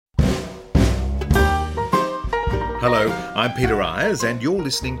Hello, I'm Peter Ayres, and you're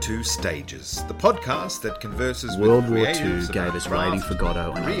listening to Stages, the podcast that converses World with War creatives II gave us Lady for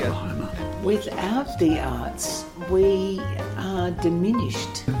Godot and Oklahoma. Without the arts, we are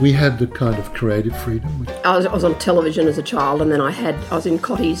diminished. We had the kind of creative freedom. I was on television as a child, and then I was in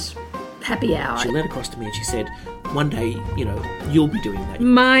Cotty's Happy Hour. She leaned across to me and she said, one day, you'll be doing that.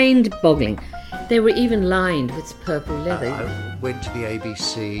 Mind-boggling. They were even lined with purple leather. I went to the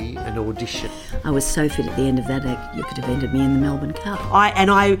ABC and auditioned. I was so fit at the end of that, you could have entered me in the Melbourne Cup.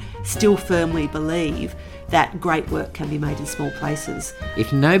 I still firmly believe that great work can be made in small places.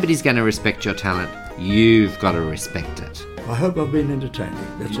 If nobody's going to respect your talent, you've got to respect it. I hope I've been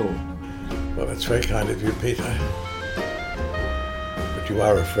entertaining, that's all. Well, that's very kind of you, Peter. But you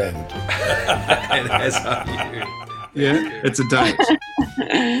are a friend. And as are you. Yeah, it's a date.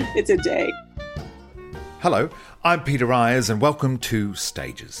 It's a day. Hello, I'm Peter Ayres, and welcome to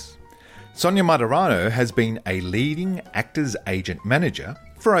Stages. Sonia Martorano has been a leading actors agent manager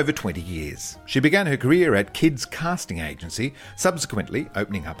for over 20 years. She began her career at Kids Casting Agency, subsequently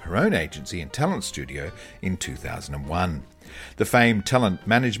opening up her own agency and talent studio in 2001. The famed Talent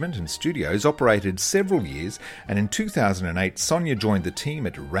Management and Studios operated several years, and in 2008 Sonia joined the team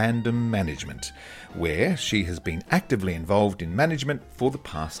at Random Management, where she has been actively involved in management for the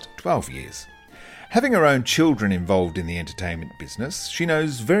past 12 years. Having her own children involved in the entertainment business, she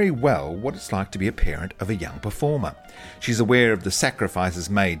knows very well what it's like to be a parent of a young performer. She's aware of the sacrifices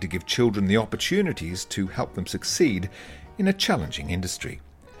made to give children the opportunities to help them succeed in a challenging industry.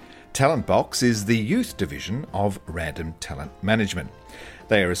 Talent Box is the youth division of Random Talent Management.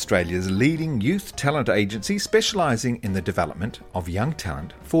 They are Australia's leading youth talent agency specialising in the development of young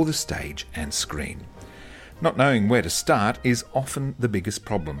talent for the stage and screen. Not knowing where to start is often the biggest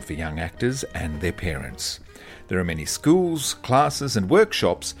problem for young actors and their parents. There are many schools, classes and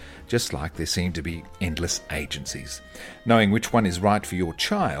workshops, just like there seem to be endless agencies. Knowing which one is right for your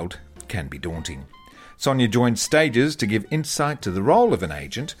child can be daunting. Sonia joined Stages to give insight to the role of an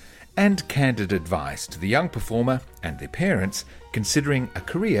agent and candid advice to the young performer and their parents considering a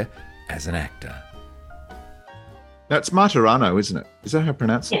career as an actor. That's Martorano, isn't it? Is that how I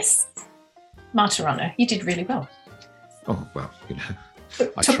pronounce it? Yes. Martorano. You did really well. Oh, well,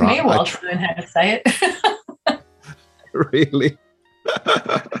 It took me a while to learn how to say it. Really?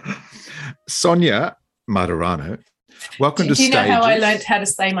 Sonia Martorano, welcome to Stages. Do you know how I learned how to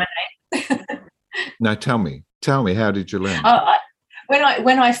say my name? No, tell me. How did you learn?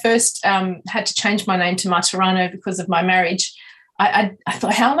 When I first had to change my name to Martorano because of my marriage, I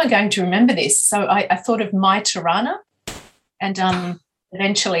thought, how am I going to remember this? So I thought of My Tirana, and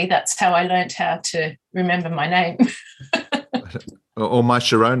eventually that's how I learned how to remember my name. Or My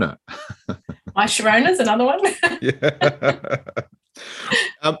Sharona. My Sharona's another one. Yeah.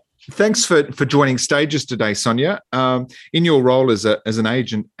 Thanks for joining Stages today, Sonia. In your role as an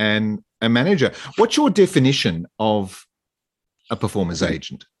agent and a manager, what's your definition of a performer's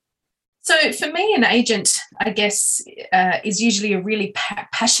agent? So for me, an agent, I guess, is usually a really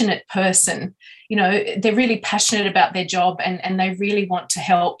passionate person. They're really passionate about their job and they really want to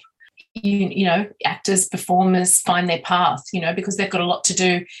help, actors, performers find their path, because they've got a lot to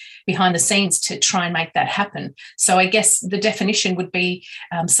do behind the scenes to try and make that happen. So I guess the definition would be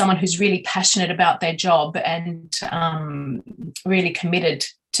someone who's really passionate about their job and really committed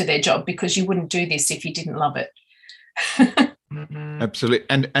to their job, because you wouldn't do this if you didn't love it. Absolutely.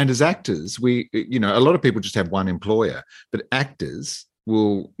 And as actors, we, a lot of people just have one employer, but actors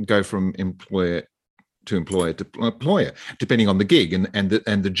will go from employer to employer, depending on the gig and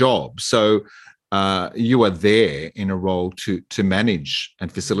the job. So you are there in a role to manage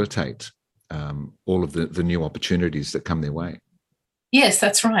and facilitate all of the new opportunities that come their way. Yes,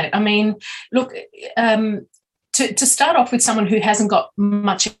 that's right. I mean, look, to start off with someone who hasn't got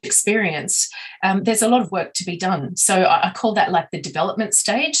much experience, there's a lot of work to be done. So I call that like the development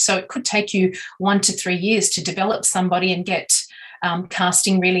stage. So it could take you 1 to 3 years to develop somebody and get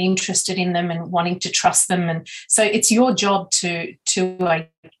casting really interested in them and wanting to trust them. And so it's your job to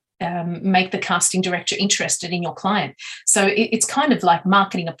make the casting director interested in your client. So it's kind of like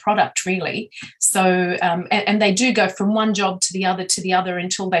marketing a product, really. So and they do go from one job to the other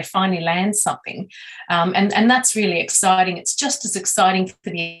until they finally land something. And that's really exciting. It's just as exciting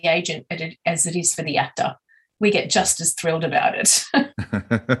for the agent as it is for the actor. We get just as thrilled about it.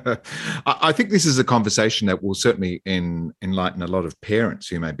 I think this is a conversation that will certainly enlighten a lot of parents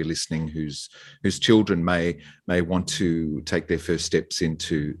who may be listening, whose children may want to take their first steps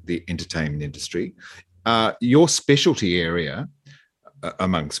into the entertainment industry. Your specialty area,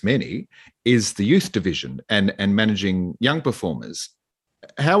 amongst many, is the youth division and managing young performers.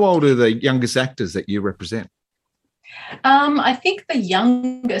 How old are the youngest actors that you represent? I think the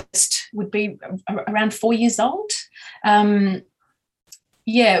youngest would be around 4 years old.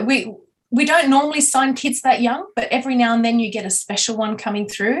 We don't normally sign kids that young, but every now and then you get a special one coming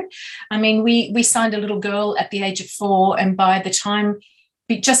through. I mean, we signed a little girl at the age of 4, and by the time,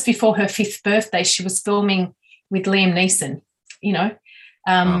 just before her 5th birthday, she was filming with Liam Neeson,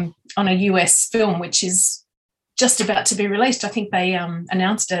 on a US film, which is just about to be released. I think they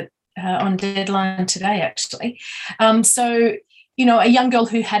announced it on Deadline today, actually. A young girl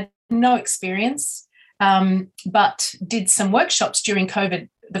who had no experience, but did some workshops during COVID,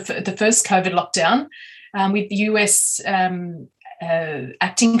 the first COVID lockdown, with US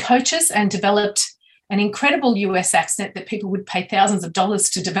acting coaches, and developed an incredible US accent that people would pay thousands of dollars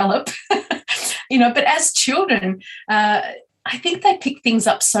to develop. But as children, I think they pick things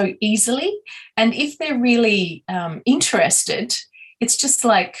up so easily. And if they're really interested, it's just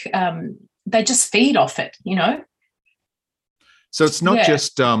like they just feed off it, So it's not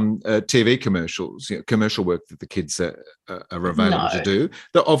just TV commercials, commercial work that the kids are available to do.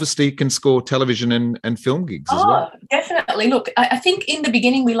 They obviously can score television and film gigs as well. Definitely. Look, I think in the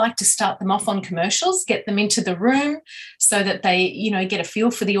beginning we like to start them off on commercials, get them into the room so that they, get a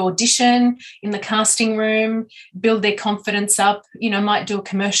feel for the audition in the casting room, build their confidence up, might do a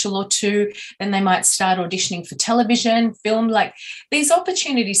commercial or two, then they might start auditioning for television, film. Like, these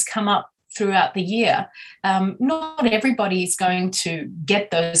opportunities come up throughout the year. Not everybody is going to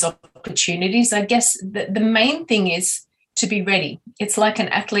get those opportunities. I guess the main thing is to be ready. It's like an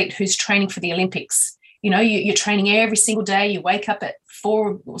athlete who's training for the Olympics. You're training every single day. You wake up at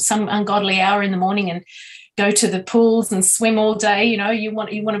 4 or some ungodly hour in the morning and go to the pools and swim all day. You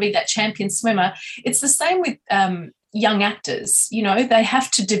want to be that champion swimmer. It's the same with young actors. They have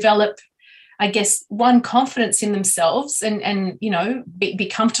to develop, I guess, one, confidence in themselves and be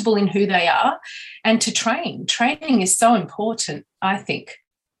comfortable in who they are, and to train. Training is so important, I think.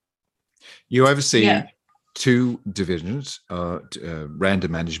 You oversee 2 divisions, Random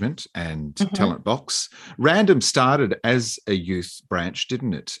Management and Talent Box. Random started as a youth branch,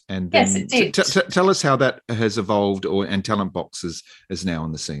 didn't it? And then, yes, it did. Tell us how that has evolved, and Talent Box is now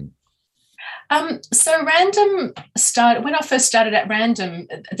on the scene. So Random started, when I first started at Random,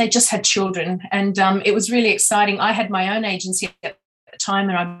 they just had children, and it was really exciting. I had my own agency at the time,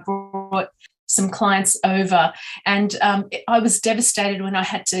 and I brought some clients over, and I was devastated when I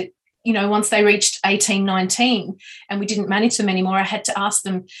had to, once they reached 18, 19 and we didn't manage them anymore, I had to ask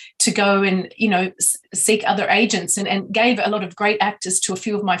them to go and, seek other agents, and gave a lot of great actors to a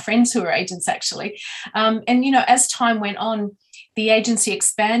few of my friends who were agents, actually. As time went on, the agency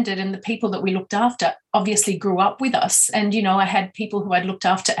expanded, and the people that we looked after obviously grew up with us. And, I had people who I'd looked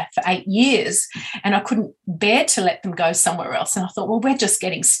after for 8 years, and I couldn't bear to let them go somewhere else. And I thought, well, we're just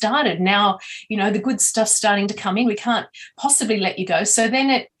getting started now. The good stuff's starting to come in. We can't possibly let you go. So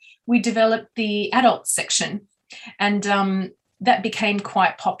then we developed the adult section, and that became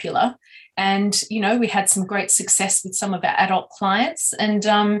quite popular. And, we had some great success with some of our adult clients. And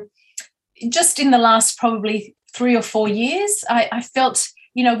just in the last probably 3 or 4 years, I felt,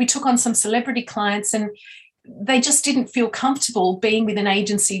 we took on some celebrity clients, and they just didn't feel comfortable being with an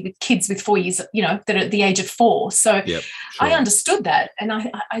agency with kids with 4 years, that are at the age of 4. So sure. I understood that, and I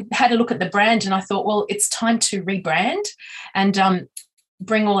had a look at the brand, and I thought, well, it's time to rebrand and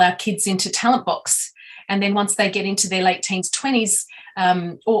bring all our kids into Talent Box. And then once they get into their late teens, 20s,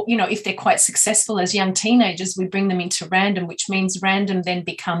 or, if they're quite successful as young teenagers, we bring them into Random, which means Random then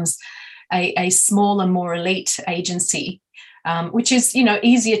becomes a smaller, more elite agency, which is,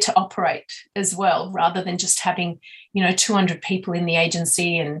 easier to operate as well, rather than just having, 200 people in the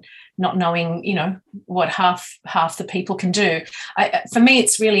agency and not knowing, what half the people can do. For me,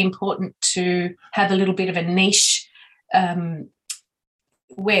 it's really important to have a little bit of a niche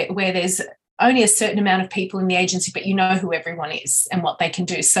where there's only a certain amount of people in the agency, but who everyone is and what they can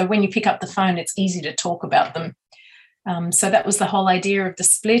do. So when you pick up the phone, it's easy to talk about them. So that was the whole idea of the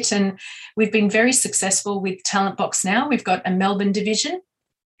split, and we've been very successful with Talent Box now. We've got a Melbourne division.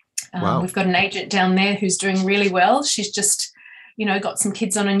 Wow. We've got an agent down there who's doing really well. She's just, got some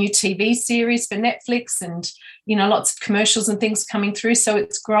kids on a new TV series for Netflix, and, lots of commercials and things coming through. So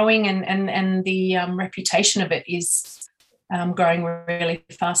it's growing, and the reputation of it is growing really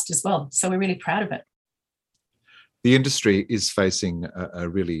fast as well. So we're really proud of it. The industry is facing a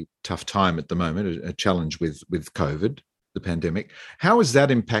really tough time at the moment, a challenge with COVID, the pandemic. How has that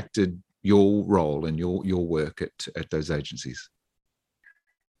impacted your role and your work at those agencies?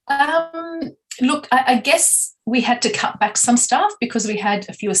 Look, I guess we had to cut back some staff because we had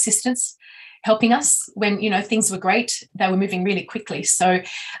a few assistants helping us when, things were great. They were moving really quickly. So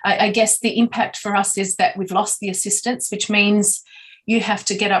I guess the impact for us is that we've lost the assistants, which means you have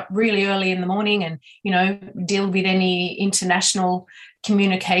to get up really early in the morning and, deal with any international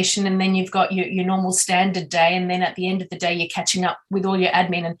communication, and then you've got your normal standard day, and then at the end of the day you're catching up with all your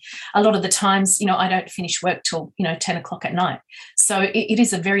admin, and a lot of the times I don't finish work till 10 o'clock at night. So it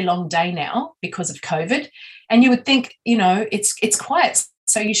is a very long day now because of COVID, and you would think it's quiet,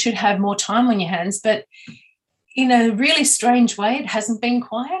 so you should have more time on your hands, but in a really strange way it hasn't been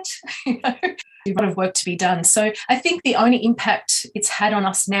quiet. A lot of work to be done. So I think the only impact it's had on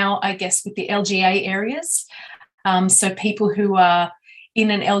us now, I guess, with the LGA areas, so people who are in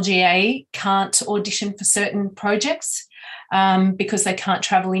an LGA can't audition for certain projects because they can't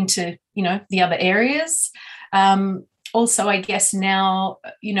travel into, the other areas. Also, I guess now,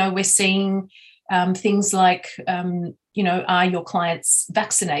 we're seeing things like, are your clients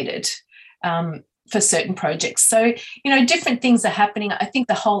vaccinated for certain projects? So, different things are happening. I think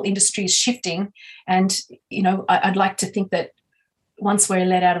the whole industry is shifting, and, I'd like to think that once we're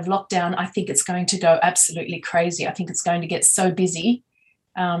let out of lockdown, I think it's going to go absolutely crazy. I think it's going to get so busy.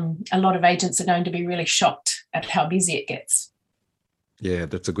 A lot of agents are going to be really shocked at how busy it gets. Yeah,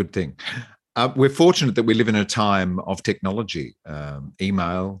 that's a good thing. We're fortunate that we live in a time of technology.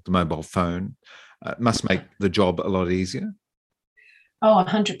 Email, the mobile phone, must make the job a lot easier. Oh,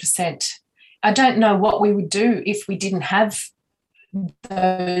 100%. I don't know what we would do if we didn't have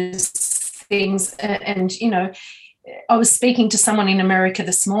those things. And I was speaking to someone in America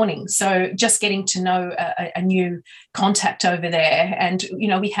this morning, so just getting to know a new contact over there, and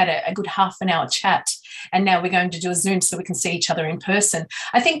we had a good half an hour chat, and now we're going to do a Zoom so we can see each other in person.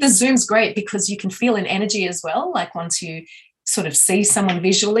 I think the Zoom's great because you can feel an energy as well, like once you sort of see someone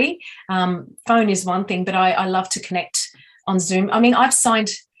visually. Phone is one thing, but I love to connect on Zoom. I mean, I've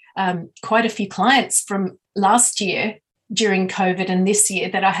signed quite a few clients from last year during COVID and this year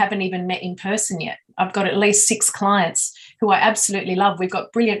that I haven't even met in person yet. I've got at least 6 clients who I absolutely love. We've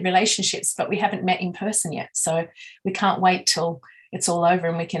got brilliant relationships, but we haven't met in person yet. So we can't wait till it's all over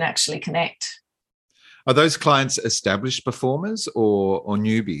and we can actually connect. Are those clients established performers or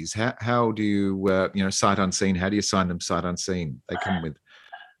newbies? How do you, sight unseen, how do you sign them sight unseen? They come with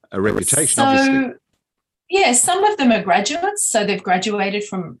a reputation, obviously. Yeah, some of them are graduates. So they've graduated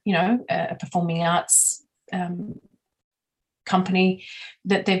from, a performing arts company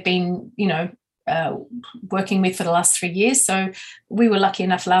that they've been, working with for the last 3 years. So we were lucky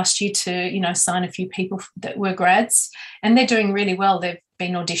enough last year to, sign a few people that were grads, and they're doing really well. They've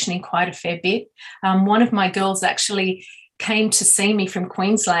been auditioning quite a fair bit. One of my girls actually came to see me from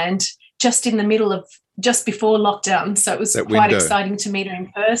Queensland just before lockdown. So it was quite exciting to meet her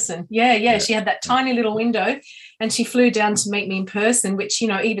in person. Yeah. She had that tiny little window and she flew down to meet me in person, which,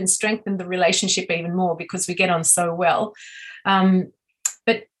 even strengthened the relationship even more because we get on so well.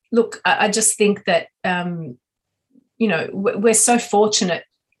 But look, I just think that, we're so fortunate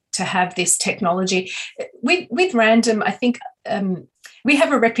to have this technology. With Random, I think we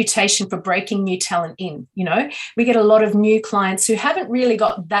have a reputation for breaking new talent in. We get a lot of new clients who haven't really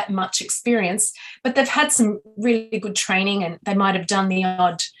got that much experience, but they've had some really good training, and they might have done the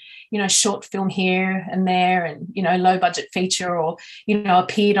odd, short film here and there, and, low budget feature, or,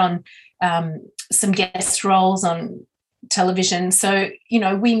 appeared on some guest roles on television. So,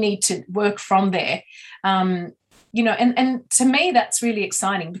 we need to work from there. And to me, that's really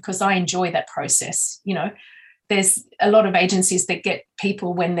exciting because I enjoy that process. There's a lot of agencies that get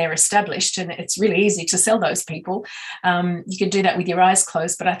people when they're established, and it's really easy to sell those people. You can do that with your eyes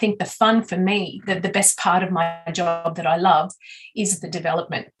closed. But I think the fun for me, the best part of my job that I love is the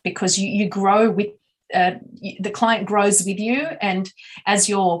development, because you grow with the client grows with you, and as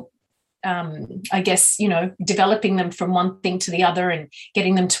you're developing them from one thing to the other and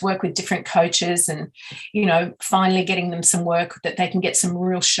getting them to work with different coaches, and, finally getting them some work that they can get some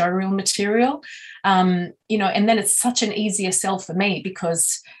real showreel material, and then it's such an easier sell for me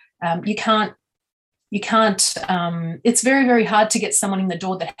because you can't, it's very, very hard to get someone in the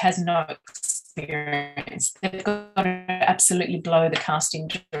door that has no experience. They've got to absolutely blow the casting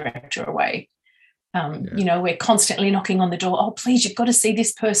director away. We're constantly knocking on the door. Oh, please, you've got to see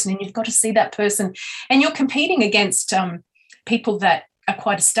this person and you've got to see that person. And you're competing against people that are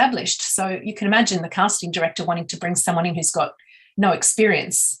quite established. So you can imagine the casting director wanting to bring someone in who's got no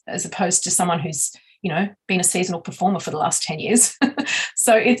experience, as opposed to someone who's, been a seasonal performer for the last 10 years.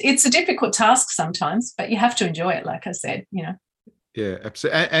 So it's a difficult task sometimes, but you have to enjoy it, like I said, Yeah,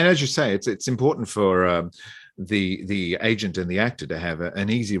 absolutely. And as you say, it's important for the agent and the actor to have an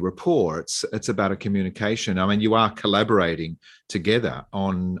easy rapport. It's about a communication. I mean, you are collaborating together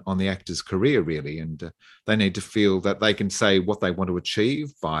on the actor's career, really, and they need to feel that they can say what they want to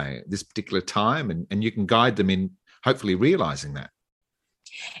achieve by this particular time, and you can guide them in hopefully realizing that.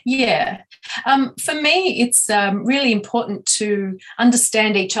 Yeah. For me, it's really important to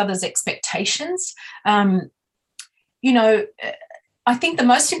understand each other's expectations. You know, I think the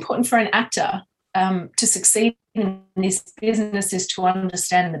most important for an actor to succeed in this business is to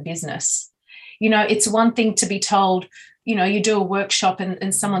understand the business. You know, it's one thing to be told, you know, you do a workshop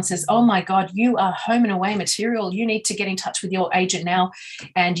and someone says, oh my God, you are home and away material. You need to get in touch with your agent now,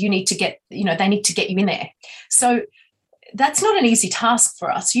 and you need to get, you know, they need to get you in there. So that's not an easy task for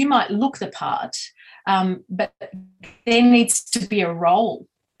us. You might look the part, but there needs to be a role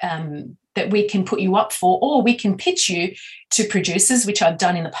that we can put you up for, or we can pitch you to producers, which I've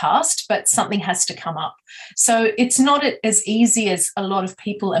done in the past, but something has to come up. So it's not as easy as a lot of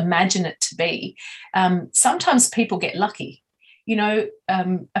people imagine it to be. Sometimes people get lucky. You know,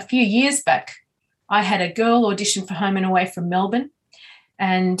 a few years back, I had a girl audition for Home and Away from Melbourne,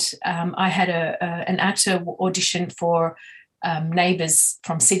 and I had an actor audition for Neighbours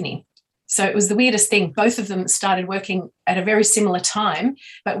from Sydney. So it was the weirdest thing. Both of them started working at a very similar time,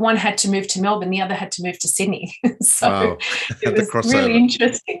 but one had to move to Melbourne, the other had to move to Sydney. So wow. It was really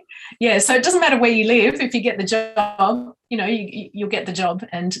interesting. Yeah, so it doesn't matter where you live. If you get the job, you know, you'll get the job.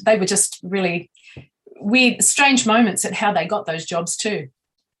 And they were just really weird, strange moments at how they got those jobs too.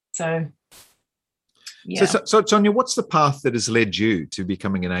 So, yeah. So Sonia, what's the path that has led you to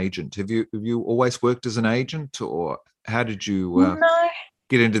becoming an agent? Have you always worked as an agent, or how did you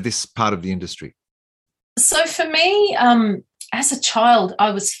get into this part of the industry? So for me, as a child,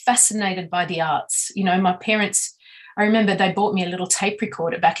 I was fascinated by the arts. You know, my parents, I remember they bought me a little tape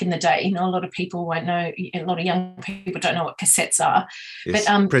recorder back in the day. You know, a lot of people won't know, a lot of young people don't know what cassettes are. Yes.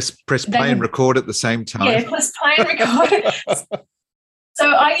 But press play and record at the same time. Yeah, press play and record. So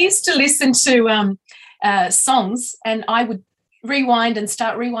I used to listen to songs, and I would rewind and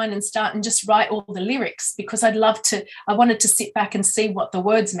start and just write all the lyrics, because I wanted to sit back and see what the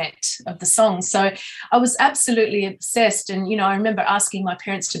words meant of the song. So I was absolutely obsessed. And, you know, I remember asking my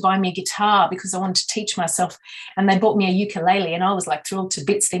parents to buy me a guitar because I wanted to teach myself, and they bought me a ukulele, and I was like thrilled to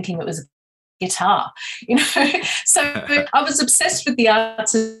bits thinking it was a guitar, you know. So I was obsessed with the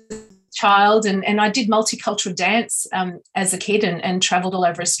arts as a child, and I did multicultural dance as a kid and traveled all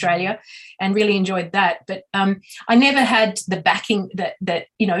over Australia and really enjoyed that. But I never had the backing that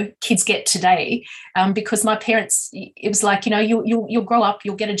you know, kids get today, because my parents, it was like, you know, you'll grow up,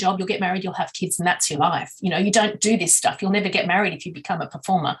 you'll get a job, you'll get married, you'll have kids, and that's your life. You know, you don't do this stuff. You'll never get married if you become a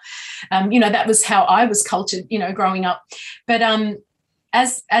performer. You know, that was how I was cultured, you know, growing up. But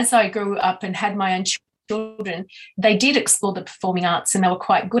as I grew up and had my own children, they did explore the performing arts, and they were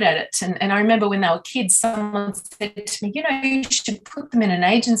quite good at it. And I remember when they were kids, someone said to me, you know, you should put them in an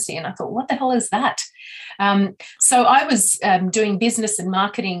agency. And I thought, what the hell is that? So I was doing business and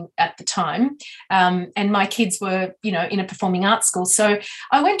marketing at the time, and my kids were, you know, in a performing arts school. So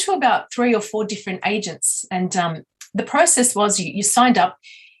I went to about 3 or 4 different agents, and the process was you signed up,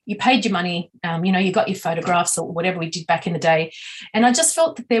 you paid your money, you know, you got your photographs or whatever we did back in the day. And I just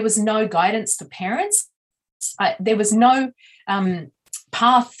felt that there was no guidance for parents. There was no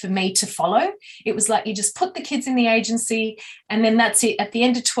path for me to follow. It was like you just put the kids in the agency, and then that's it. At the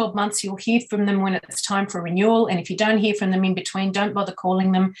end of 12 months, you'll hear from them when it's time for renewal. And if you don't hear from them in between, don't bother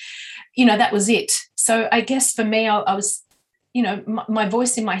calling them. You know, that was it. So I guess for me, I was, you know, my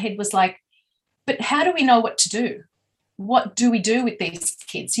voice in my head was like, but how do we know what to do? What do we do with these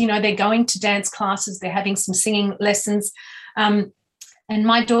kids? You know, they're going to dance classes, they're having some singing lessons. And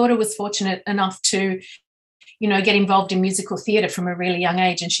my daughter was fortunate enough to, you know, get involved in musical theatre from a really young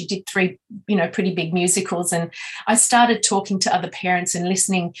age. And she did 3, you know, pretty big musicals. And I started talking to other parents and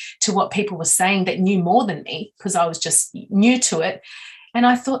listening to what people were saying that knew more than me, because I was just new to it. And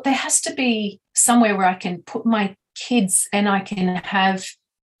I thought there has to be somewhere where I can put my kids and I can have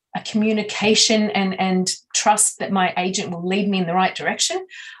a communication and trust that my agent will lead me in the right direction.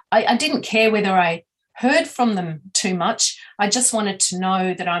 I didn't care whether I heard from them too much. I just wanted to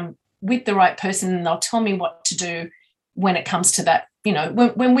know that I'm with the right person, and they'll tell me what to do when it comes to that. You know,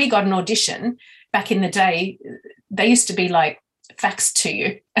 when we got an audition back in the day, they used to be like faxed to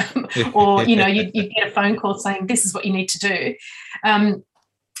you or, you know, you'd get a phone call saying this is what you need to do.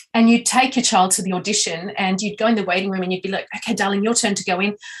 And you'd take your child to the audition, and you'd go in the waiting room and you'd be like, okay, darling, your turn to go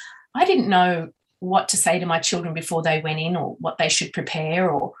in. I didn't know what to say to my children before they went in, or what they should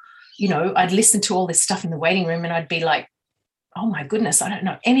prepare, or, you know, I'd listen to all this stuff in the waiting room and I'd be like, oh my goodness, I don't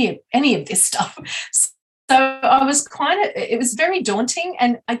know any of this stuff. I was it was very daunting.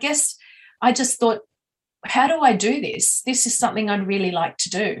 And I guess I just thought, how do I do this? This is something I'd really like to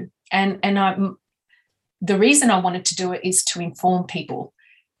do. And the reason I wanted to do it is to inform people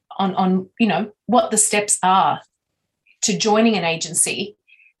on what the steps are to joining an agency,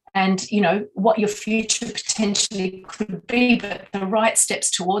 and what your future potentially could be, but the right steps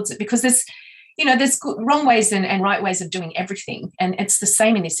towards it, because there's wrong ways and right ways of doing everything, and it's the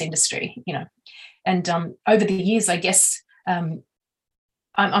same in this industry. And over the years, I guess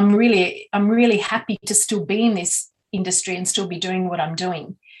I'm really happy to still be in this industry and still be doing what I'm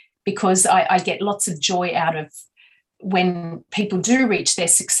doing, because I get lots of joy out of when people do reach their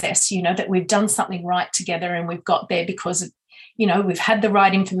success, that we've done something right together and we've got there because of, we've had the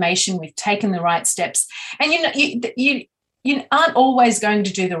right information, we've taken the right steps. And, you aren't always going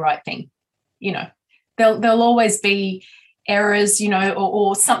to do the right thing. There'll always be errors,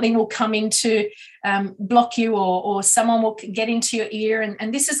 or something will come in to block you, or someone will get into your ear.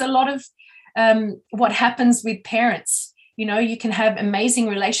 And this is a lot of what happens with parents. You can have amazing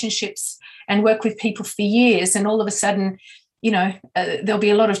relationships and work with people for years, and all of a sudden, there'll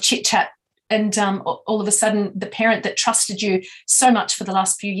be a lot of chit chat, and all of a sudden the parent that trusted you so much for the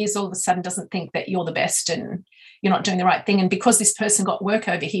last few years all of a sudden doesn't think that you're the best and you're not doing the right thing. And because this person got work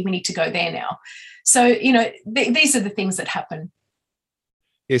over here, we need to go there now. So, these are the things that happen.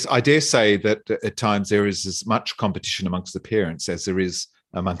 Yes, I dare say that at times there is as much competition amongst the parents as there is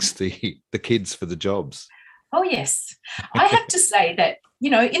amongst the kids for the jobs. Oh, yes. I have to say that,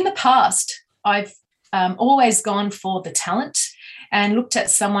 in the past, I've always gone for the talent and looked at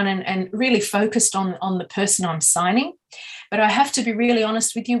someone and really focused on the person I'm signing. But I have to be really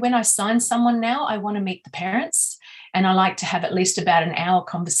honest with you, when I sign someone now, I want to meet the parents, and I like to have at least about an hour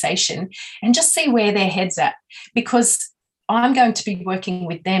conversation and just see where their head's at, because I'm going to be working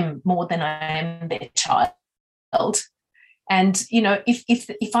with them more than I am their child. And,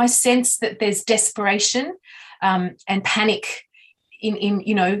 if I sense that there's desperation and panic in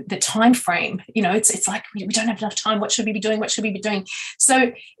the time frame, it's like, we don't have enough time. What should we be doing? What should we be doing?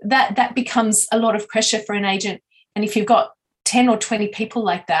 So that becomes a lot of pressure for an agent. And if you've got 10 or 20 people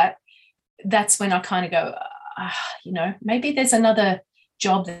like that, that's when I kind of go, maybe there's another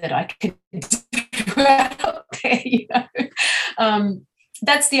job that I could do out there,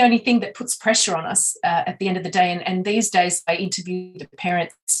 That's the only thing that puts pressure on us at the end of the day. And these days I interview the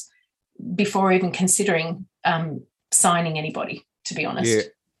parents before even considering signing anybody, to be honest. Yeah,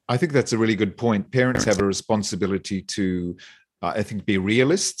 I think that's a really good point. Parents have a responsibility to, I think, be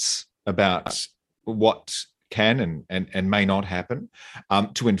realists about what can and may not happen,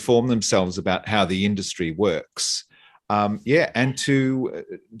 to inform themselves about how the industry works. And to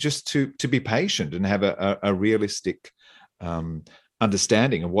just to be patient and have a realistic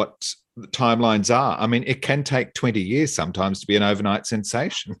understanding of what the timelines are. I mean, it can take 20 years sometimes to be an overnight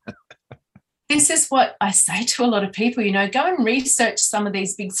sensation. This is what I say to a lot of people, go and research some of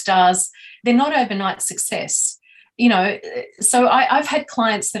these big stars. They're not overnight success. So I've had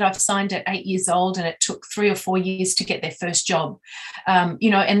clients that I've signed at 8 years old, and it took 3 or 4 years to get their first job,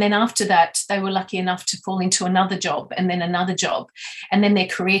 and then after that, they were lucky enough to fall into another job and then another job. And then their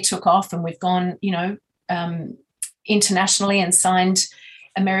career took off, and we've gone, internationally and signed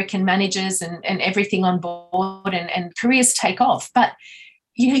American managers and everything on board, and careers take off. But,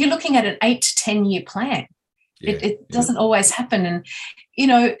 you're looking at an 8 to 10 year plan. Yeah, it doesn't always happen. And,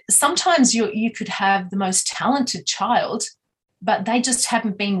 sometimes you could have the most talented child, but they just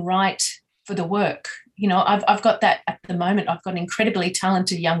haven't been right for the work. I've got that at the moment. I've got an incredibly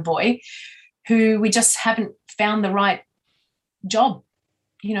talented young boy who we just haven't found the right job,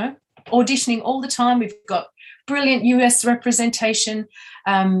 auditioning all the time. We've got brilliant US representation,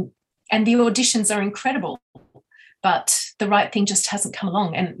 and the auditions are incredible, but the right thing just hasn't come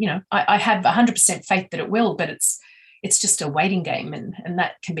along. And, I have 100% faith that it will, but it's just a waiting game, and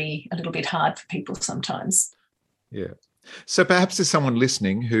that can be a little bit hard for people sometimes. Yeah. So perhaps there's someone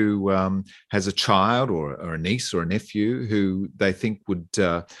listening who has a child or a niece or a nephew who they think would,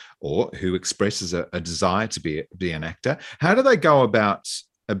 or who expresses a desire to be an actor. How do they go about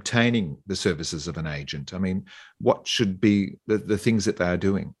obtaining the services of an agent? I mean, what should be the things that they are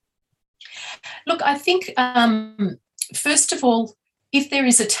doing? Look, I think, first of all, if there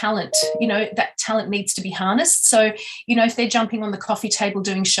is a talent, that talent needs to be harnessed. So, if they're jumping on the coffee table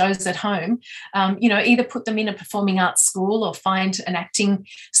doing shows at home, either put them in a performing arts school or find an acting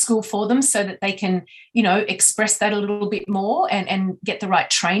school for them so that they can, express that a little bit more and get the right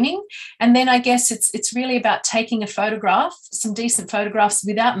training. And then I guess it's really about taking a photograph, some decent photographs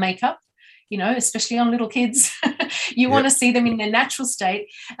without makeup, especially on little kids. You want to see them in their natural state,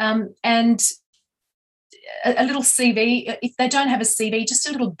 and a little CV. If they don't have a CV, just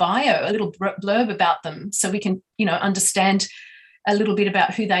a little bio, a little blurb about them, so we can, understand a little bit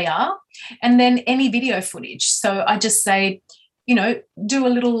about who they are. And then any video footage. So I just say, do a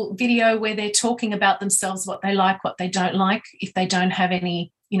little video where they're talking about themselves, what they like, what they don't like, if they don't have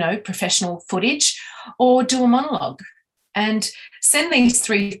any, professional footage, or do a monologue. And send these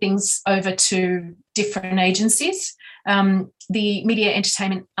 3 things over to different agencies. The Media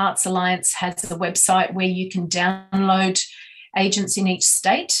Entertainment Arts Alliance has a website where you can download agents in each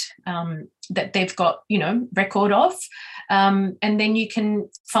state that they've got, record of. And then you can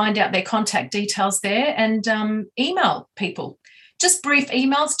find out their contact details there and email people. Just brief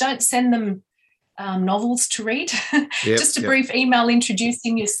emails. Don't send them novels to read. Just a brief email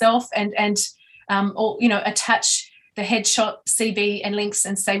introducing yourself and or attach the headshot, CV and links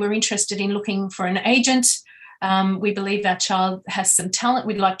and say, we're interested in looking for an agent. We believe our child has some talent.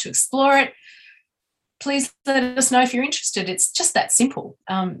 We'd like to explore it. Please let us know if you're interested. It's just that simple,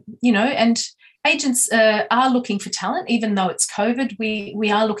 and agents are looking for talent. Even though it's COVID,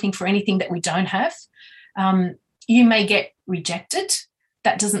 we are looking for anything that we don't have. You may get rejected.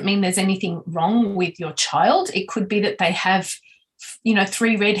 That doesn't mean there's anything wrong with your child. It could be that they have,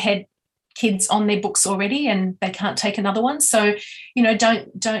 3 redhead kids on their books already and they can't take another one. So,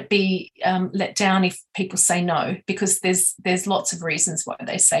 don't be let down if people say no, because there's lots of reasons why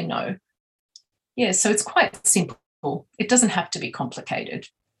they say no. Yeah, so it's quite simple. It doesn't have to be complicated.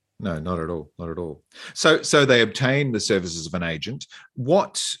 No, not at all. Not at all. So they obtain the services of an agent.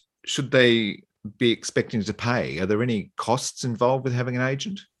 What should they be expecting to pay? Are there any costs involved with having an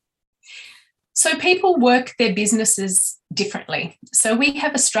agent? So people work their businesses differently. So we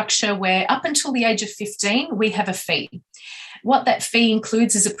have a structure where up until the age of 15, we have a fee. What that fee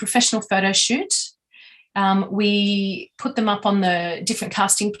includes is a professional photo shoot. We put them up on the different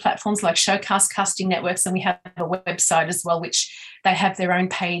casting platforms like Showcast, Casting Networks, and we have a website as well, which they have their own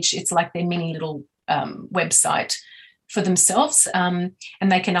page. It's like their mini little website for themselves, and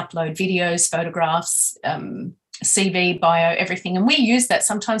they can upload videos, photographs, CV, bio, everything. And we use that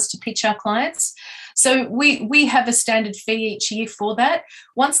sometimes to pitch our clients. So we have a standard fee each year for that.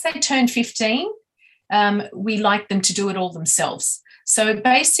 Once they turn 15, we like them to do it all themselves. So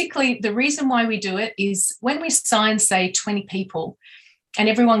basically, the reason why we do it is when we sign, say, 20 people, and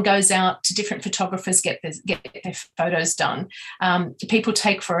everyone goes out to different photographers, get their photos done. People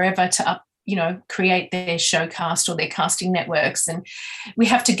take forever to create their Showcast or their casting networks, and we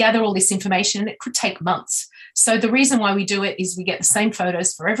have to gather all this information, and it could take months. So the reason why we do it is we get the same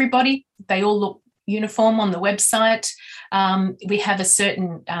photos for everybody. They all look uniform on the website. We have a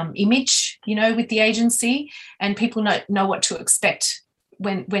certain image, with the agency, and people know what to expect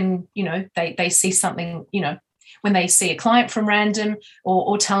when they see something, when they see a client from Random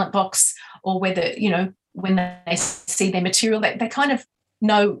or Talent Box, or whether, when they see their material, they kind of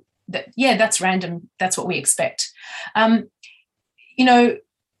know that, yeah, that's Random, that's what we expect.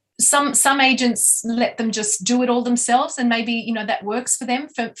 Some agents let them just do it all themselves, and maybe, that works for them.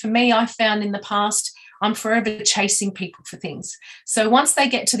 For me, I found in the past, I'm forever chasing people for things. So once they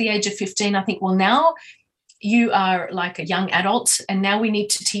get to the age of 15, I think, well, now you are like a young adult, and now we need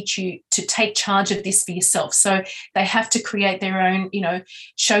to teach you to take charge of this for yourself. So they have to create their own,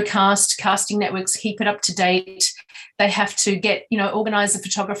 Showcast, casting networks, keep it up to date. They have to get, organise a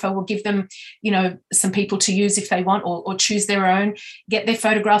photographer. We'll give them, some people to use if they want, or choose their own, get their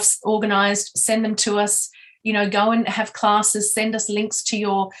photographs organised, send them to us, go and have classes, send us links to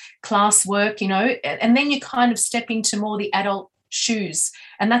your class work, and then you kind of step into more the adult shoes.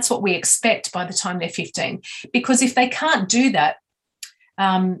 And that's what we expect by the time they're 15. Because if they can't do that,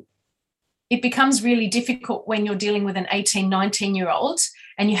 it becomes really difficult when you're dealing with an 18, 19-year-old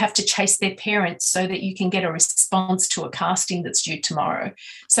and you have to chase their parents so that you can get a response to a casting that's due tomorrow.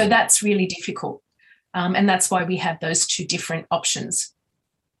 So that's really difficult. And that's why we have those 2 different options.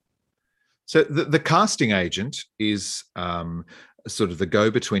 So the casting agent is sort of the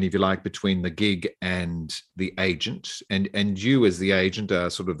go-between, if you like, between the gig and the agent, and you as the agent are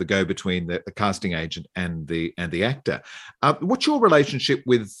sort of the go-between the casting agent and the actor. What's your relationship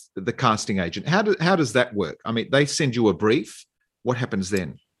with the casting agent? How does that work? I mean, they send you a brief. What happens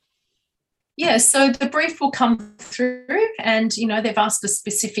then? Yeah, so the brief will come through, and they've asked for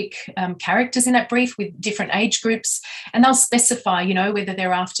specific characters in that brief with different age groups, and they'll specify whether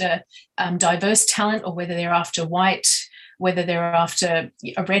they're after diverse talent, or whether they're after white, whether they're after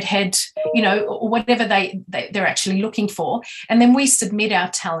a redhead, or whatever they're actually looking for. And then we submit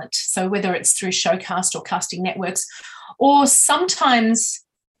our talent. So whether it's through Showcast or Casting Networks, or sometimes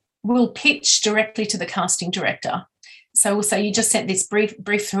we'll pitch directly to the casting director. So we'll say, you just sent this brief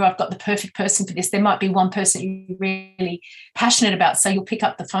through, I've got the perfect person for this. There might be one person you're really passionate about, so you'll pick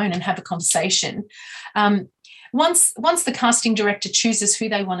up the phone and have a conversation. Once the casting director chooses who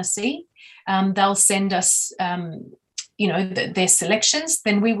they want to see, they'll send us their selections.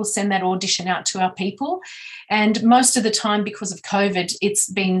 Then we will send that audition out to our people. And most of the time, because of COVID, it's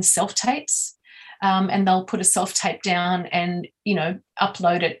been self-tapes, and they'll put a self-tape down and,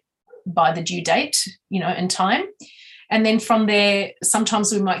 upload it by the due date, and time. And then from there,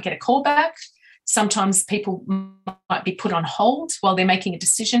 sometimes we might get a call back. Sometimes people might be put on hold while they're making a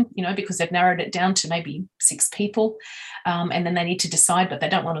decision, because they've narrowed it down to maybe 6 people, and then they need to decide, but they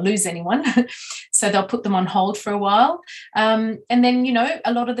don't want to lose anyone. So they'll put them on hold for a while. And then,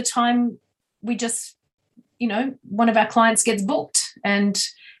 a lot of the time we just, one of our clients gets booked and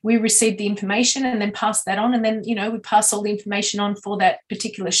we receive the information and then pass that on. And then, we pass all the information on for that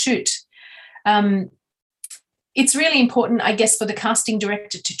particular shoot. It's really important, I guess, for the casting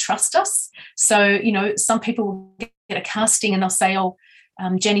director to trust us. So, some people will get a casting and they'll say,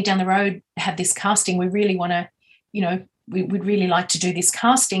 Jenny down the road had this casting. We really want to, we'd really like to do this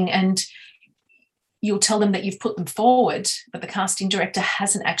casting. And you'll tell them that you've put them forward, but the casting director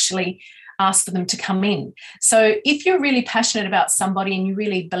hasn't actually asked for them to come in. So if you're really passionate about somebody and you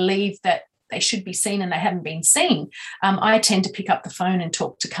really believe that they should be seen and they haven't been seen, I tend to pick up the phone and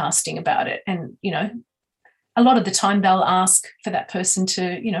talk to casting about it. And, a lot of the time they'll ask for that person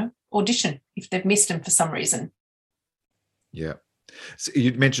to, audition if they've missed them for some reason. Yeah. So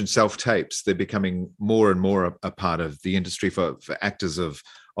you mentioned self-tapes. They're becoming more and more a part of the industry for actors of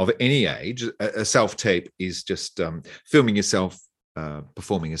any age. A self-tape is just filming yourself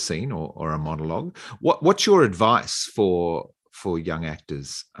performing a scene or a monologue. What's your advice for young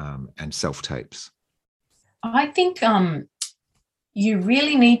actors and self-tapes? I think you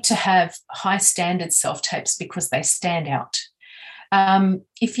really need to have high standard self-tapes because they stand out.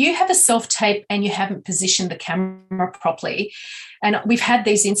 If you have a self-tape and you haven't positioned the camera properly, and we've had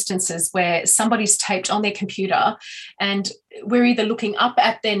these instances where somebody's taped on their computer and we're either looking up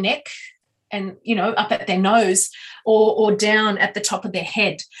at their neck and, up at their nose or down at the top of their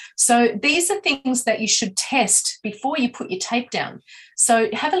head. So these are things that you should test before you put your tape down. So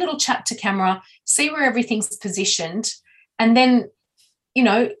have a little chat to camera, see where everything's positioned, and then,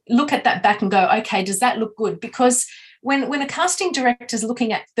 look at that back and go, okay, does that look good? Because when a casting director is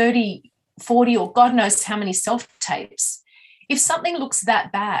looking at 30, 40, or God knows how many self-tapes, if something looks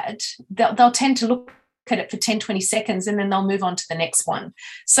that bad, they'll tend to look at it for 10, 20 seconds and then they'll move on to the next one.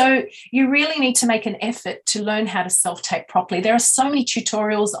 So you really need to make an effort to learn how to self-tape properly. There are so many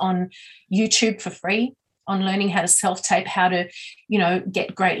tutorials on YouTube for free on learning how to self-tape, how to,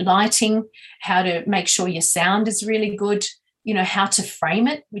 get great lighting, how to make sure your sound is really good, how to frame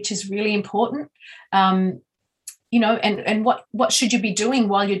it, which is really important. And what should you be doing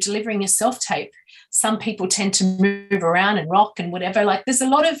while you're delivering your self-tape? Some people tend to move around and rock and whatever. Like, there's a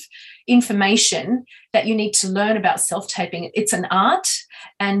lot of information that you need to learn about self-taping. It's an art,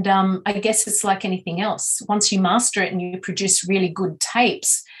 and I guess it's like anything else. Once you master it and you produce really good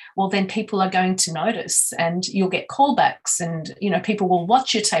tapes, well, then people are going to notice and you'll get callbacks and, people will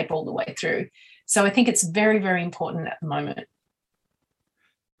watch your tape all the way through. So I think it's very, very important at the moment.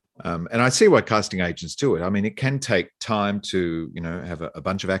 And I see why casting agents do it. I mean, it can take time to, have a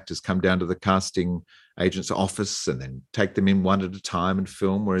bunch of actors come down to the casting agent's office and then take them in one at a time and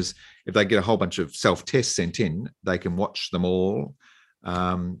film. Whereas if they get a whole bunch of self-tests sent in, they can watch them all.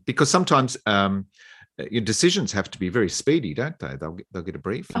 Because sometimes your decisions have to be very speedy, don't they? They'll get a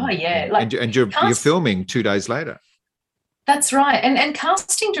brief. And you're filming 2 days later. That's right. And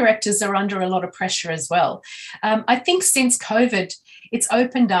casting directors are under a lot of pressure as well. I think since COVID, it's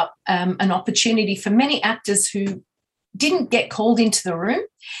opened up an opportunity for many actors who didn't get called into the room,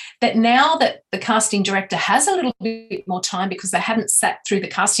 that now that the casting director has a little bit more time because they haven't sat through the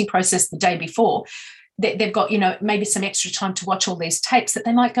casting process the day before, they've got, maybe some extra time to watch all these tapes, that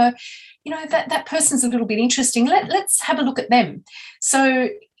they might go, that person's a little bit interesting. Let's have a look at them. So,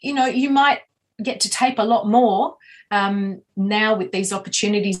 you might get to tape a lot more now with these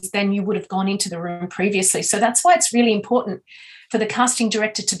opportunities than you would have gone into the room previously. So that's why it's really important for the casting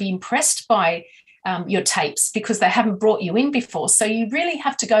director to be impressed by your tapes, because they haven't brought you in before. So you really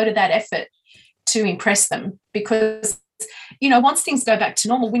have to go to that effort to impress them, because, once things go back to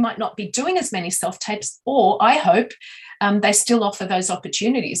normal, we might not be doing as many self-tapes, or I hope they still offer those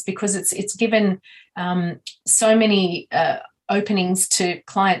opportunities, because it's given so many openings to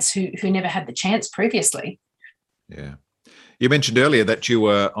clients who never had the chance previously. Yeah. You mentioned earlier that you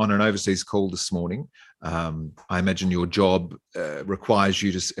were on an overseas call this morning. I imagine your job requires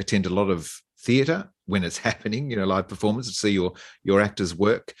you to attend a lot of theatre when it's happening, live performance, to see your actors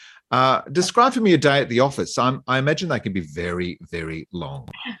work. Describe for me a day at the office. I imagine they can be very, very long.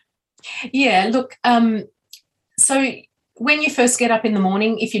 Yeah, look, so when you first get up in the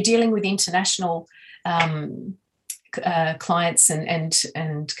morning, if you're dealing with international clients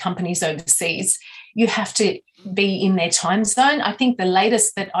and companies overseas, you have to be in their time zone. I think the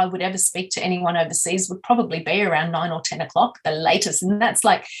latest that I would ever speak to anyone overseas would probably be around 9 or 10 o'clock, the latest, and that's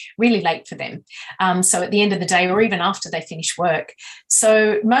like really late for them. So at the end of the day, or even after they finish work.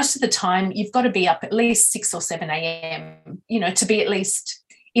 So most of the time you've got to be up at least 6 or 7 a.m., to be at least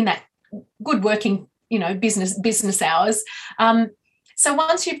in that good working, business hours. So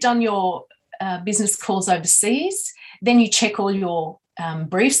once you've done your business calls overseas, then you check all your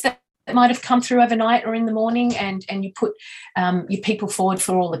briefs that might have come through overnight or in the morning, and you put your people forward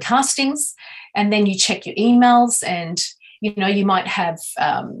for all the castings, and then you check your emails, and you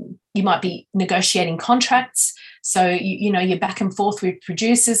might be negotiating contracts. So you're back and forth with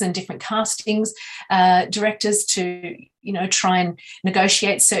producers and different castings directors to try and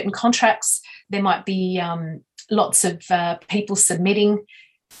negotiate certain contracts. There might be lots of people submitting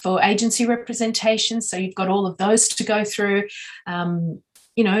for agency representation, so you've got all of those to go through.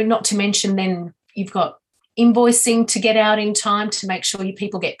 Not to mention then you've got invoicing to get out in time to make sure your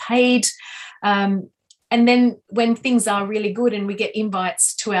people get paid. And then when things are really good and we get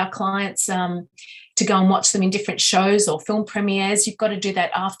invites to our clients to go and watch them in different shows or film premieres, you've got to do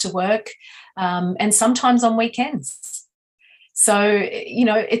that after work and sometimes on weekends. So,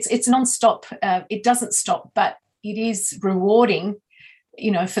 it's non-stop. It doesn't stop, but it is rewarding,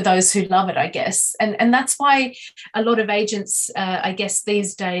 for those who love it, I guess. And that's why a lot of agents, I guess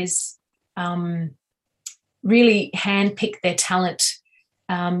these days, really handpick their talent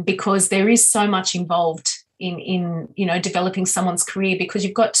because there is so much involved in developing someone's career, because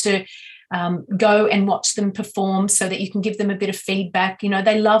you've got to go and watch them perform so that you can give them a bit of feedback.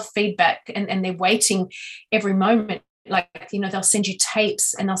 They love feedback and they're waiting every moment. Like, they'll send you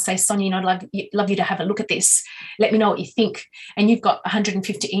tapes and they'll say, Sonia, I'd love you to have a look at this. Let me know what you think. And you've got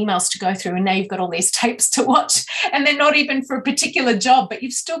 150 emails to go through, and now you've got all these tapes to watch, and they're not even for a particular job, but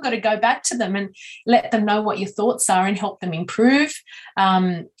you've still got to go back to them and let them know what your thoughts are and help them improve.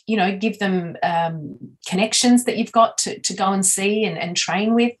 Give them connections that you've got to go and see and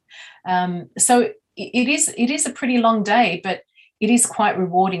train with. So it is a pretty long day, but it is quite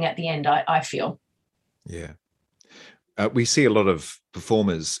rewarding at the end, I feel. Yeah. We see a lot of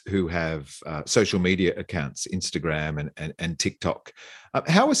performers who have social media accounts, Instagram and TikTok.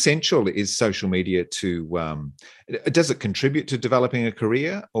 How essential is social media to, does it contribute to developing a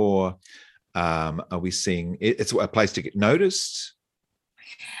career, or are we seeing it's a place to get noticed?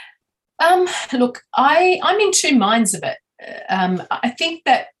 Look, I'm in two minds of it. I think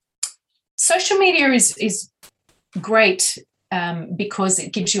that social media is great because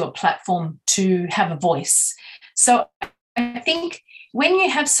it gives you a platform to have a voice. So I think when you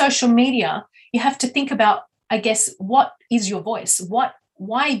have social media, you have to think about, I guess, what is your voice?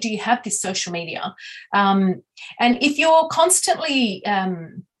 Why do you have this social media? And if you're constantly,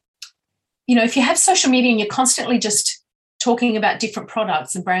 if you have social media and you're constantly just talking about different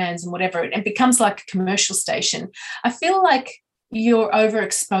products and brands and whatever, it becomes like a commercial station. I feel like you're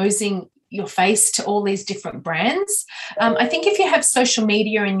overexposing your face to all these different brands. I think if you have social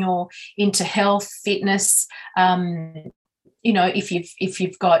media and you're into health, fitness, if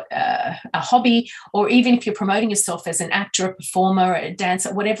you've got a hobby, or even if you're promoting yourself as an actor, a performer, a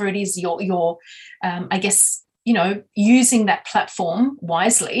dancer, whatever it is, you're I guess, using that platform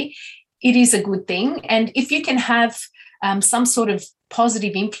wisely, it is a good thing. And if you can have some sort of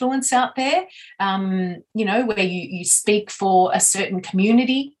positive influence out there, where you speak for a certain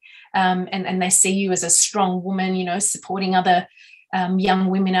community, and they see you as a strong woman, supporting other young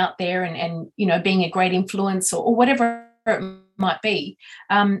women out there and being a great influence or whatever it might be.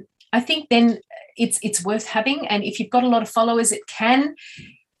 I think then it's worth having. And if you've got a lot of followers, it can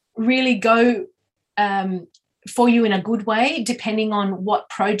really go for you in a good way, depending on what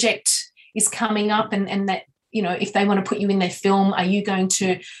project is coming up and that, if they want to put you in their film, are you going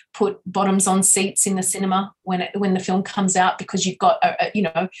to put bottoms on seats in the cinema when the film comes out because you've got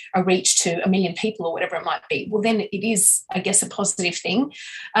a reach to 1 million people or whatever it might be? Well, then it is, I guess, a positive thing.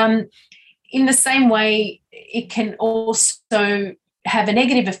 In the same way, it can also have a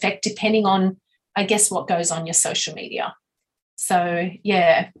negative effect depending on, I guess, what goes on your social media. So,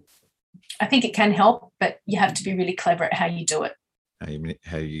 yeah, I think it can help, but you have to be really clever at how you do it.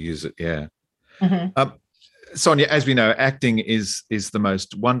 How you use it, yeah. Mm-hmm. Sonia, as we know, acting is the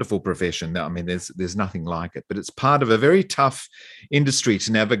most wonderful profession. I mean, there's nothing like it, but it's part of a very tough industry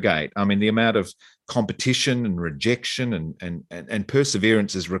to navigate. I mean, the amount of competition and rejection and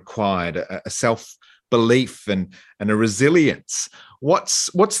perseverance is required, a self-belief and a resilience. What's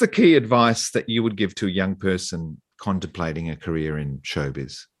the key advice that you would give to a young person contemplating a career in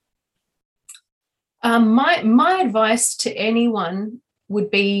showbiz? My advice to anyone would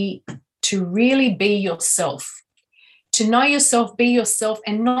be to really be yourself, to know yourself, be yourself,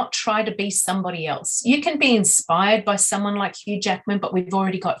 and not try to be somebody else. You can be inspired by someone like Hugh Jackman, but we've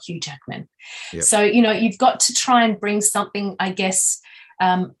already got Hugh Jackman. Yep. So, you've got to try and bring something, I guess,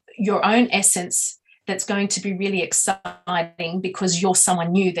 your own essence that's going to be really exciting because you're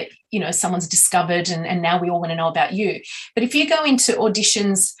someone new that, someone's discovered and now we all want to know about you. But if you go into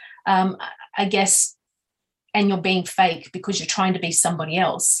auditions, I guess, and you're being fake because you're trying to be somebody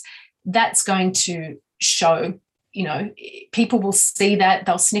else, that's going to show. People will see that,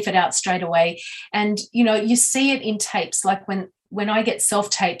 they'll sniff it out straight away. And, you see it in tapes, like when I get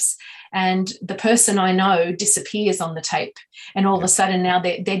self-tapes and the person I know disappears on the tape and all of a sudden now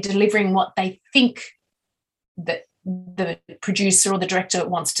they're delivering what they think that the producer or the director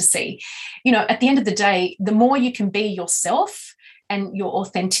wants to see. At the end of the day, the more you can be yourself and your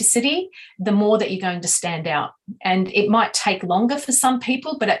authenticity, the more that you're going to stand out. And it might take longer for some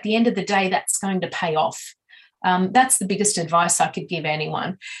people, but at the end of the day, that's going to pay off. That's the biggest advice I could give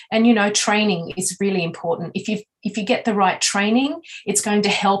anyone. And, training is really important. If you get the right training, it's going to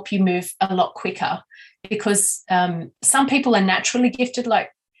help you move a lot quicker because some people are naturally gifted,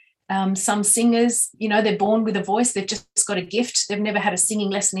 like some singers, they're born with a voice. They've just got a gift. They've never had a singing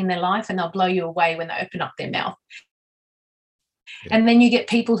lesson in their life and they'll blow you away when they open up their mouth. Yeah. And then you get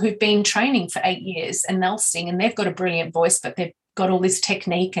people who've been training for 8 years and they'll sing and they've got a brilliant voice, but they've got all this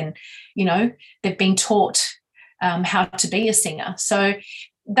technique and, they've been taught how to be a singer. So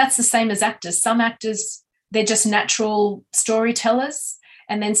that's the same as actors. Some actors, they're just natural storytellers.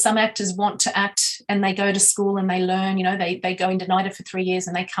 And then some actors want to act and they go to school and they learn, they go into NIDA for 3 years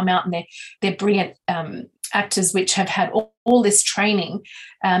and they come out and they're brilliant actors which have had all this training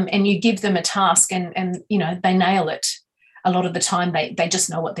and you give them a task and they nail it. A lot of the time they just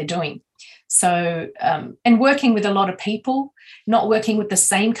know what they're doing. So, and working with a lot of people, not working with the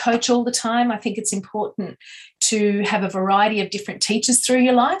same coach all the time. I think it's important to have a variety of different teachers through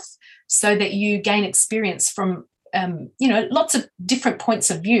your life so that you gain experience from, lots of different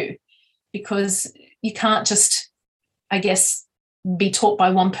points of view, because you can't just, I guess, be taught by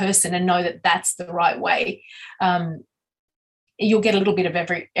one person and know that that's the right way. You'll get a little bit of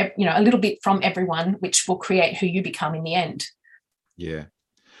a little bit from everyone, which will create who you become in the end. Yeah,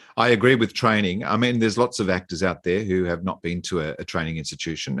 I agree with training. I mean, there's lots of actors out there who have not been to a training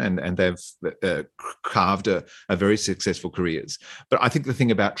institution and they've carved a very successful careers. But I think the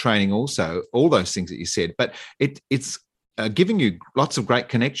thing about training also, all those things that you said, but it's giving you lots of great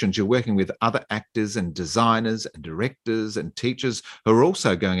connections. You're working with other actors and designers and directors and teachers who are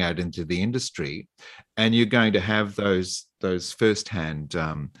also going out into the industry, and you're going to have those first-hand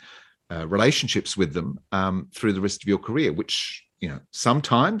relationships with them through the rest of your career, which,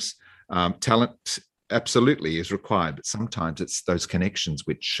 sometimes talent absolutely is required, but sometimes it's those connections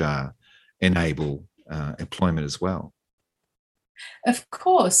which enable employment as well. Of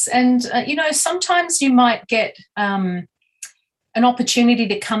course. And, sometimes you might get an opportunity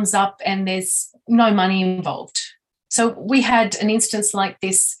that comes up and there's no money involved. So we had an instance like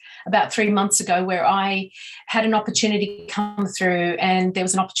this about 3 months ago where I had an opportunity come through and there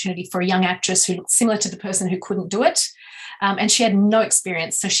was an opportunity for a young actress who looked similar to the person who couldn't do it. And she had no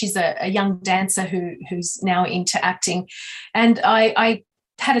experience. So she's a young dancer who's now into acting. And I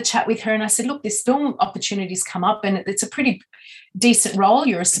had a chat with her and I said, look, this film opportunity's come up and it's a pretty decent role.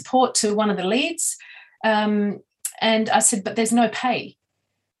 You're a support to one of the leads. And I said, but there's no pay.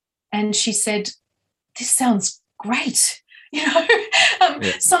 And she said, this sounds great.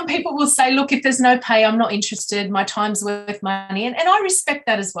 Some people will say, look, if there's no pay, I'm not interested. My time's worth money. And I respect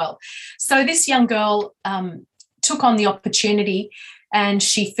that as well. So this young girl took on the opportunity and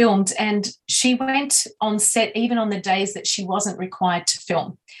she filmed, and she went on set even on the days that she wasn't required to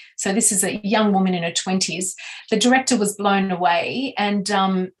film. So this is a young woman in her 20s. The director was blown away,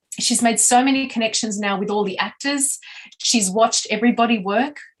 and she's made so many connections now with all the actors. She's watched everybody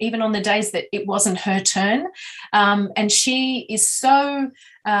work, even on the days that it wasn't her turn. And she is so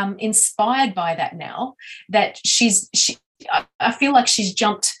inspired by that now that I feel like she's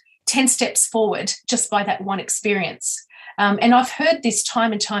jumped 10 steps forward just by that one experience. And I've heard this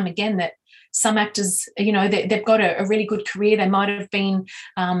time and time again that Some actors, they've got a really good career. They might have been,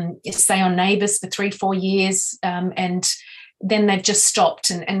 say, on Neighbours for 3-4 years, and then they've just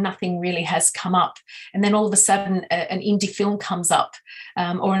stopped and nothing really has come up. And then all of a sudden an indie film comes up,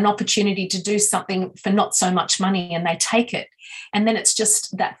 or an opportunity to do something for not so much money, and they take it. And then it's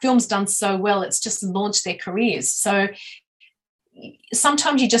just that film's done so well, it's just launched their careers. So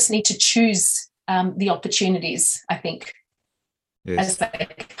sometimes you just need to choose the opportunities, I think, as they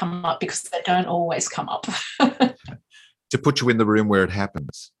come up, because they don't always come up. To put you in the room where it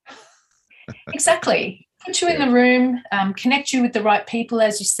happens. Exactly. Put you in the room, connect you with the right people,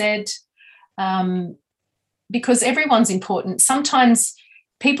 as you said, because everyone's important. Sometimes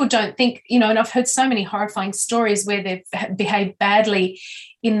people don't think, and I've heard so many horrifying stories where they've behaved badly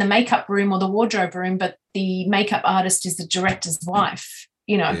in the makeup room or the wardrobe room, but the makeup artist is the director's wife,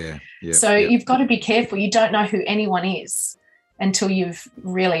 So you've got to be careful. You don't know who anyone is until you've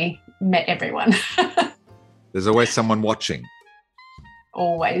really met everyone. There's always someone watching.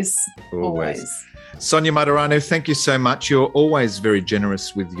 Always. Sonia Martorano, thank you so much. You're always very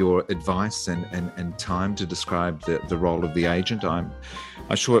generous with your advice and time to describe the role of the agent. I'm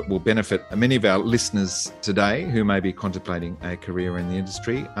sure it will benefit many of our listeners today who may be contemplating a career in the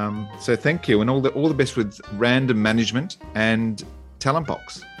industry. So thank you, and all the best with Random Management and Talent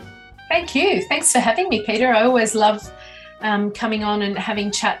Box. Thank you. Thanks for having me, Peter. I always love coming on and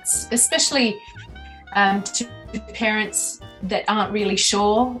having chats, especially to parents that aren't really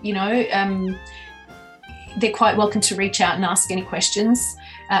sure, they're quite welcome to reach out and ask any questions.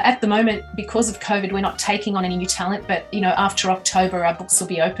 At the moment, because of COVID, we're not taking on any new talent, but, after October, our books will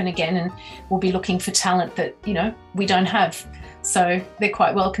be open again and we'll be looking for talent that, we don't have. So they're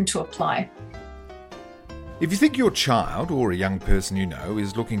quite welcome to apply. If you think your child or a young person you know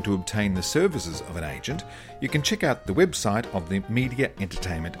is looking to obtain the services of an agent, you can check out the website of the Media,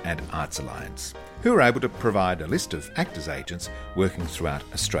 Entertainment and Arts Alliance, who are able to provide a list of actors' agents working throughout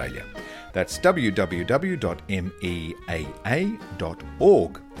Australia. That's www.meaa.org.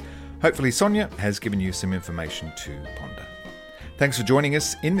 Hopefully Sonia has given you some information to ponder. Thanks for joining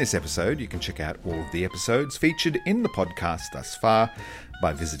us in this episode. You can check out all of the episodes featured in the podcast thus far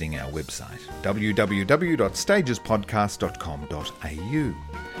by visiting our website, www.stagespodcast.com.au.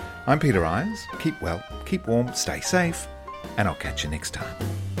 I'm Peter Ayres. Keep well, keep warm, stay safe, and I'll catch you next time.